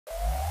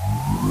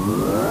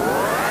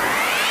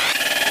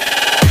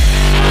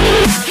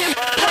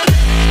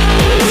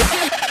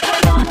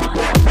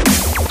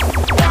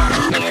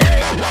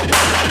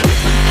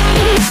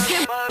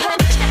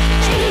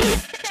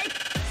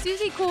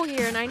Suzie Cool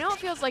here, and I know it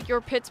feels like your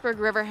Pittsburgh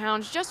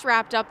Riverhounds just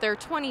wrapped up their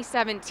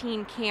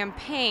 2017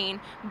 campaign,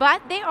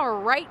 but they are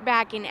right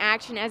back in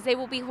action as they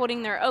will be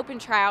holding their open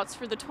tryouts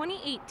for the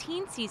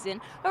 2018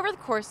 season over the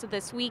course of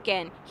this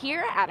weekend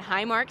here at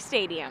Highmark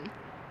Stadium.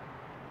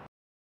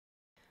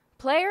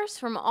 Players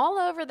from all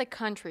over the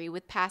country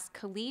with past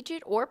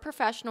collegiate or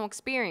professional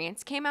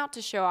experience came out to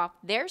show off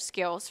their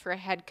skills for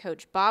head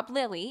coach Bob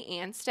Lilly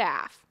and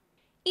staff.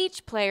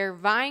 Each player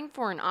vying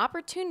for an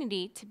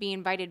opportunity to be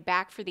invited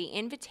back for the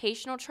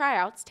invitational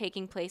tryouts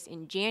taking place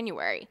in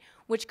January,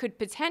 which could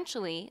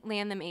potentially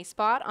land them a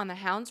spot on the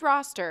Hounds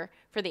roster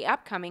for the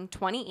upcoming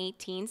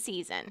 2018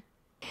 season.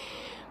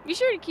 Be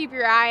sure to keep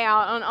your eye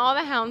out on all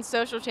the Hounds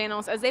social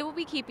channels as they will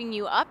be keeping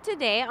you up to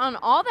date on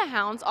all the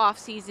Hounds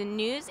off-season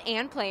news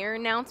and player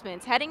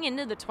announcements heading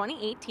into the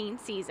 2018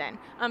 season.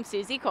 I'm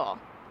Suzie Cool.